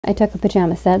I took a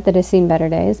pajama set that has seen better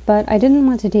days, but I didn't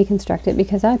want to deconstruct it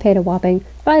because I paid a whopping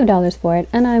 $5 for it,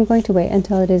 and I'm going to wait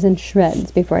until it is in shreds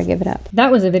before I give it up.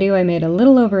 That was a video I made a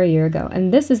little over a year ago,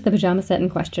 and this is the pajama set in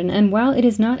question, and while it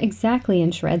is not exactly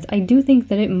in shreds, I do think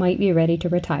that it might be ready to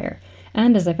retire.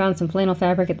 And as I found some flannel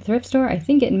fabric at the thrift store, I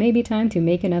think it may be time to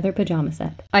make another pajama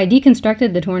set. I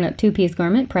deconstructed the torn up two-piece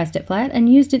garment, pressed it flat,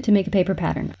 and used it to make a paper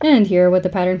pattern. And here are what the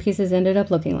pattern pieces ended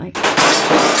up looking like.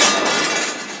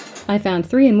 I found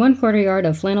 3 1/4 yard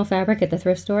of flannel fabric at the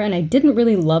thrift store, and I didn't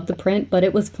really love the print, but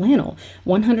it was flannel.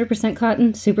 100%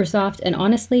 cotton, super soft, and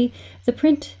honestly, the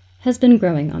print has been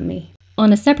growing on me.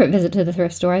 On a separate visit to the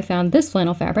thrift store, I found this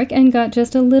flannel fabric and got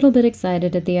just a little bit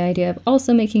excited at the idea of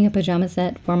also making a pajama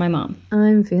set for my mom.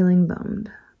 I'm feeling bummed.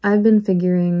 I've been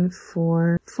figuring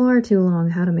for far too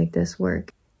long how to make this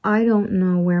work. I don't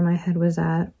know where my head was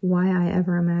at, why I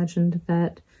ever imagined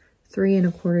that 3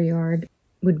 1/4 yard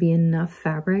would be enough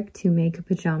fabric to make a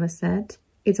pajama set.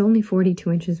 It's only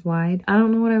 42 inches wide. I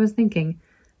don't know what I was thinking,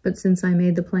 but since I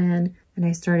made the plan and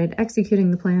I started executing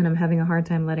the plan, I'm having a hard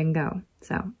time letting go.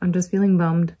 So I'm just feeling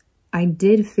bummed. I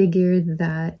did figure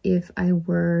that if I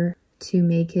were to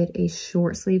make it a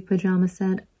short sleeve pajama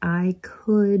set, I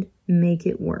could make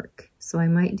it work. So I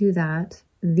might do that.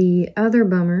 The other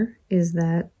bummer is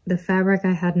that the fabric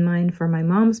I had in mind for my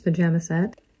mom's pajama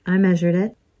set, I measured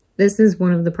it. This is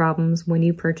one of the problems when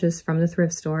you purchase from the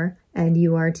thrift store and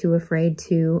you are too afraid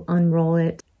to unroll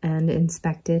it and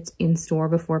inspect it in store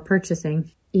before purchasing.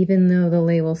 Even though the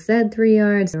label said 3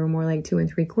 yards, there were more like 2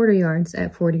 3/4 yards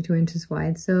at 42 inches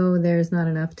wide, so there's not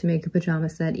enough to make a pajama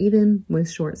set even with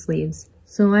short sleeves.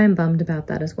 So I am bummed about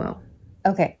that as well.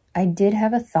 Okay, I did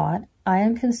have a thought. I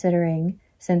am considering,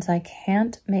 since I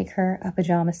can't make her a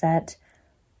pajama set,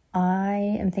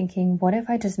 I am thinking, what if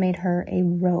I just made her a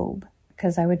robe?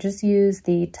 Because I would just use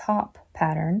the top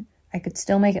pattern. I could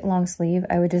still make it long sleeve.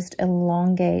 I would just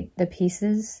elongate the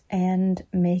pieces and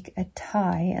make a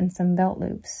tie and some belt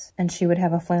loops, and she would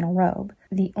have a flannel robe.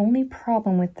 The only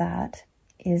problem with that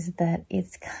is that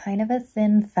it's kind of a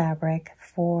thin fabric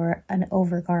for an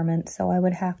overgarment, so I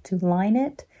would have to line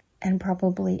it and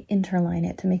probably interline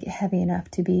it to make it heavy enough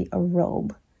to be a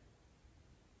robe.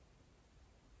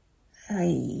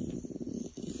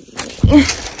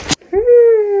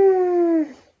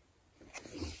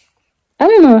 I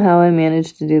don't know how I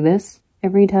managed to do this.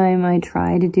 Every time I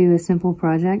try to do a simple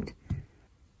project,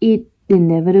 it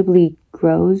inevitably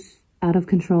grows out of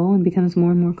control and becomes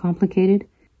more and more complicated.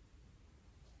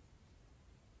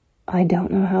 I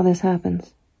don't know how this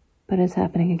happens, but it's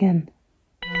happening again.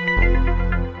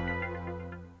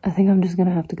 I think I'm just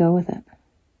gonna have to go with it.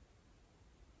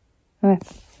 Okay.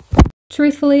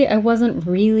 Truthfully, I wasn't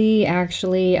really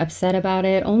actually upset about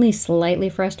it, only slightly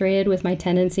frustrated with my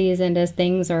tendencies, and as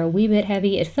things are a wee bit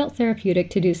heavy, it felt therapeutic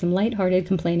to do some lighthearted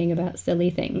complaining about silly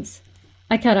things.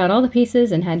 I cut out all the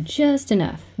pieces and had just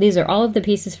enough. These are all of the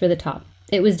pieces for the top.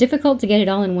 It was difficult to get it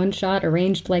all in one shot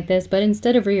arranged like this, but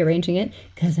instead of rearranging it,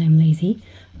 because I'm lazy,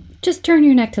 just turn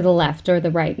your neck to the left or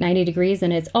the right 90 degrees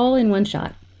and it's all in one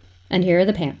shot. And here are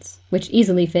the pants, which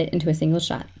easily fit into a single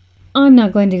shot. I'm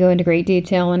not going to go into great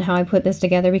detail on how I put this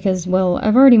together because, well,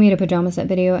 I've already made a pajama set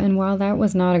video, and while that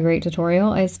was not a great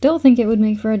tutorial, I still think it would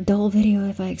make for a dull video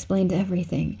if I explained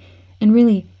everything. And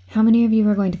really, how many of you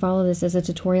are going to follow this as a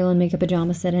tutorial and make a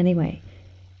pajama set anyway?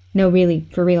 No, really,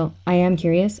 for real, I am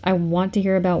curious. I want to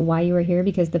hear about why you are here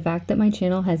because the fact that my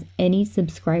channel has any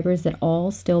subscribers at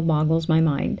all still boggles my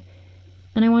mind.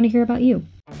 And I want to hear about you.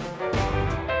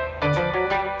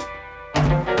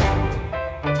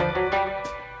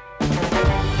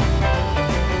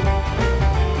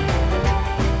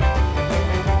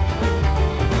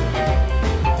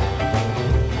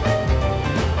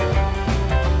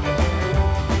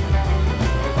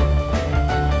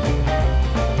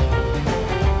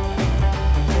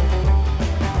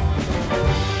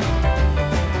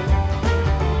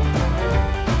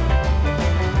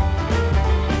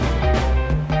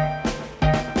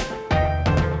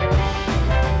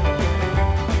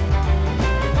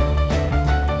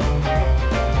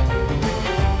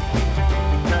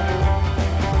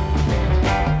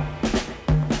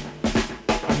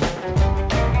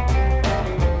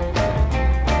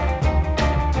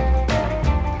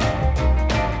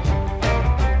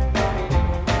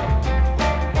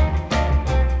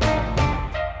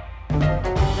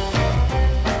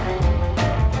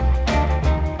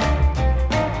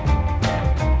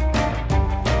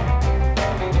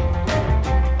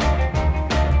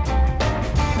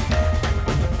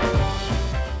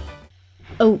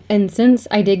 Oh, and since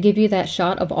I did give you that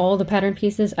shot of all the pattern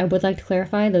pieces, I would like to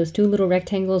clarify those two little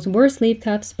rectangles were sleeve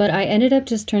cuffs, but I ended up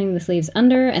just turning the sleeves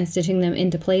under and stitching them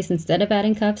into place instead of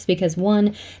adding cuffs because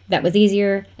 1, that was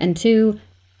easier, and 2,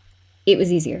 it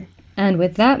was easier. And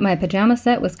with that, my pajama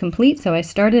set was complete, so I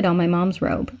started on my mom's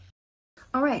robe.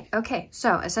 Alright, okay,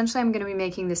 so essentially I'm going to be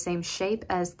making the same shape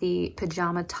as the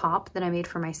pajama top that I made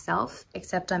for myself,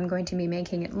 except I'm going to be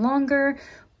making it longer.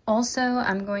 Also,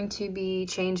 I'm going to be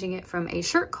changing it from a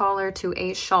shirt collar to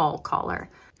a shawl collar.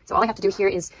 So all I have to do here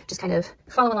is just kind of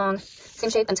follow along, same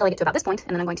shape until I get to about this point,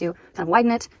 and then I'm going to kind of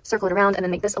widen it, circle it around, and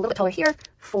then make this a little bit taller here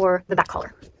for the back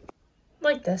collar.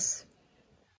 Like this.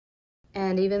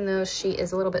 And even though she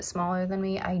is a little bit smaller than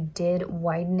me, I did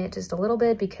widen it just a little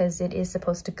bit because it is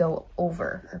supposed to go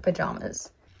over her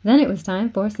pajamas. Then it was time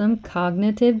for some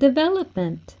cognitive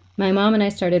development. My mom and I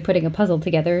started putting a puzzle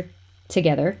together.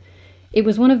 It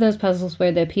was one of those puzzles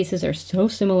where the pieces are so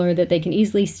similar that they can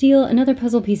easily steal another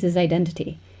puzzle piece's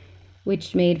identity,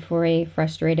 which made for a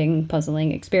frustrating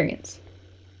puzzling experience.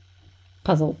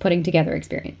 Puzzle putting together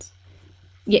experience.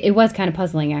 Yeah, it was kind of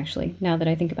puzzling actually, now that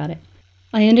I think about it.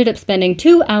 I ended up spending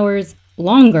 2 hours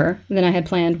longer than I had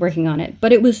planned working on it,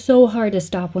 but it was so hard to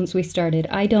stop once we started.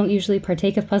 I don't usually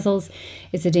partake of puzzles.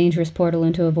 It's a dangerous portal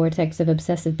into a vortex of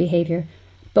obsessive behavior.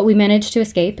 But we managed to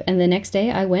escape, and the next day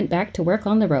I went back to work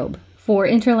on the robe. For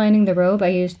interlining the robe, I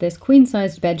used this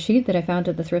queen-sized bedsheet that I found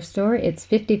at the thrift store. It's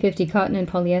 50-50 cotton and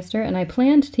polyester, and I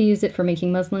planned to use it for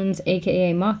making muslins,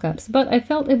 aka mock-ups, but I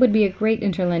felt it would be a great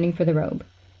interlining for the robe.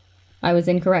 I was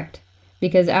incorrect,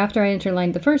 because after I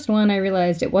interlined the first one, I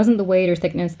realized it wasn't the weight or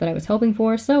thickness that I was hoping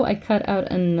for, so I cut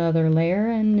out another layer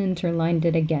and interlined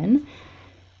it again.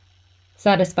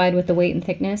 Satisfied with the weight and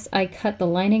thickness, I cut the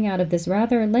lining out of this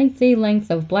rather lengthy length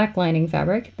of black lining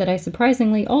fabric that I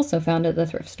surprisingly also found at the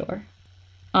thrift store.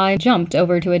 I jumped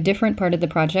over to a different part of the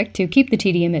project to keep the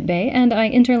tedium at bay, and I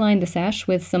interlined the sash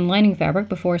with some lining fabric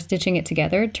before stitching it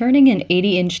together. Turning an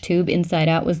 80-inch tube inside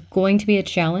out was going to be a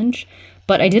challenge,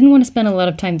 but I didn't want to spend a lot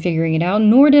of time figuring it out,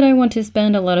 nor did I want to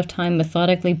spend a lot of time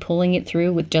methodically pulling it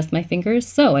through with just my fingers,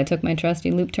 so I took my trusty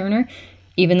loop turner,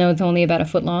 even though it's only about a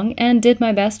foot long, and did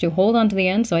my best to hold on to the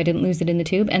end so I didn't lose it in the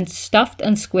tube, and stuffed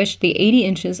and squished the 80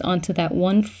 inches onto that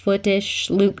 1-foot-ish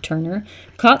loop turner,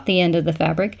 caught the end of the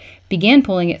fabric, began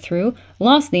pulling it through,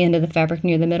 lost the end of the fabric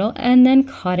near the middle, and then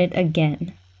caught it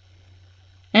again.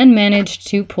 And managed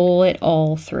to pull it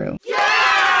all through.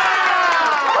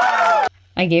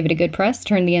 I gave it a good press,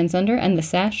 turned the ends under, and the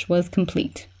sash was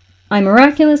complete. I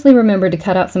miraculously remembered to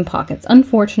cut out some pockets.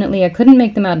 Unfortunately, I couldn't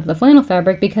make them out of the flannel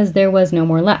fabric because there was no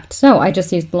more left, so I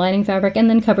just used the lining fabric and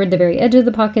then covered the very edge of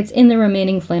the pockets in the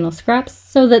remaining flannel scraps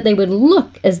so that they would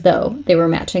look as though they were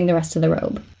matching the rest of the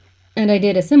robe. And I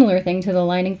did a similar thing to the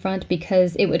lining front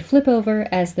because it would flip over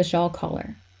as the shawl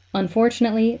collar.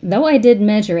 Unfortunately, though I did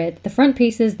measure it, the front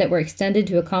pieces that were extended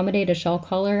to accommodate a shawl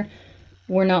collar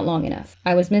were not long enough.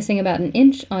 I was missing about an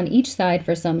inch on each side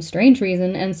for some strange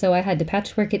reason, and so I had to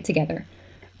patchwork it together,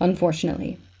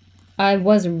 unfortunately. I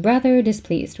was rather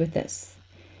displeased with this,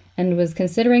 and was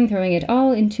considering throwing it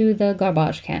all into the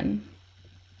garbage can.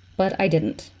 But I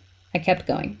didn't. I kept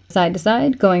going. Side to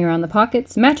side, going around the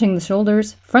pockets, matching the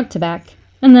shoulders, front to back,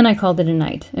 and then I called it a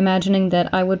night, imagining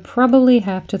that I would probably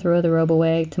have to throw the robe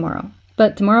away tomorrow.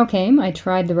 But tomorrow came, I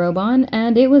tried the robe on,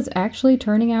 and it was actually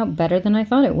turning out better than I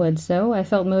thought it would, so I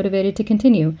felt motivated to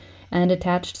continue, and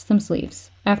attached some sleeves.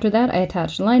 After that, I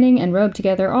attached lining and robe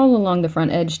together all along the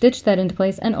front edge, stitched that into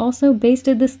place, and also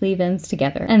basted the sleeve ends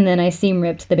together. And then I seam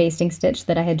ripped the basting stitch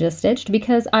that I had just stitched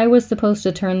because I was supposed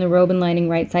to turn the robe and lining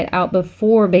right side out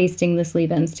before basting the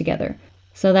sleeve ends together.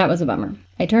 So that was a bummer.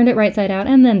 I turned it right side out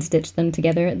and then stitched them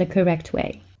together the correct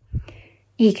way.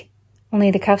 Eek. Only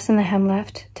the cuffs and the hem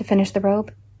left to finish the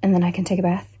robe, and then I can take a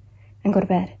bath and go to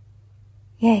bed.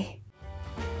 Yay.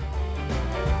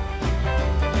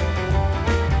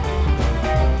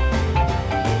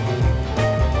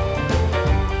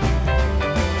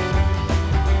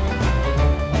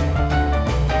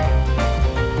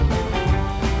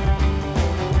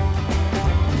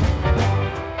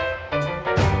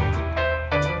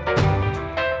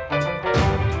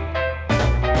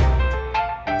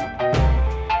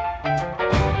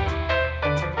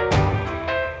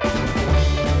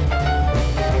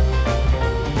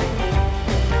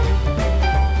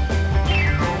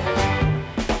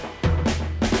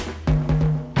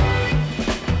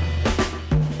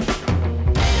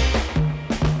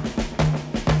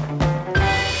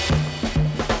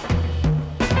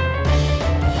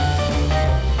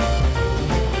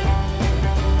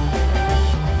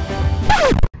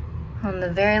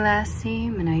 The very last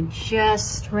seam, and I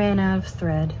just ran out of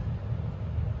thread.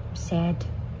 Sad.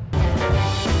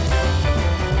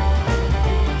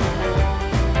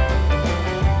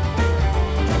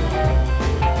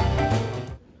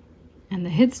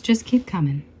 hits just keep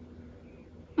coming.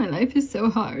 My life is so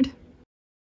hard.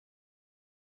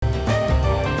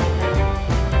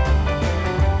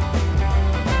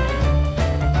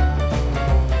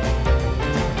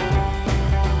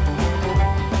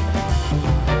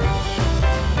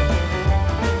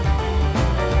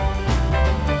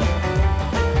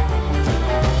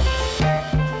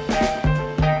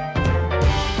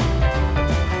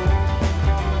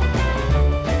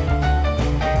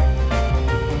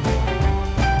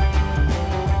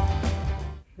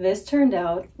 This turned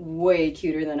out way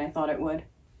cuter than I thought it would.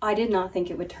 I did not think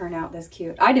it would turn out this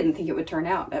cute. I didn't think it would turn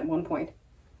out at one point.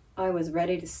 I was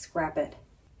ready to scrap it.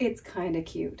 It's kind of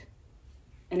cute.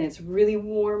 And it's really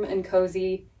warm and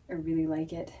cozy. I really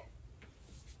like it.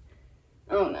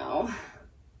 Oh no.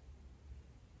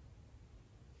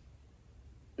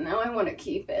 Now I want to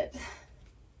keep it.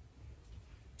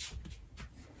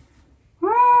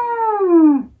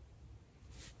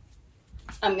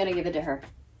 I'm gonna give it to her.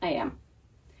 I am.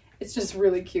 It's just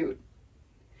really cute.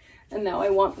 And now I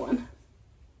want one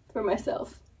for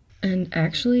myself. And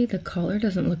actually, the collar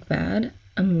doesn't look bad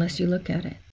unless you look at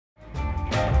it.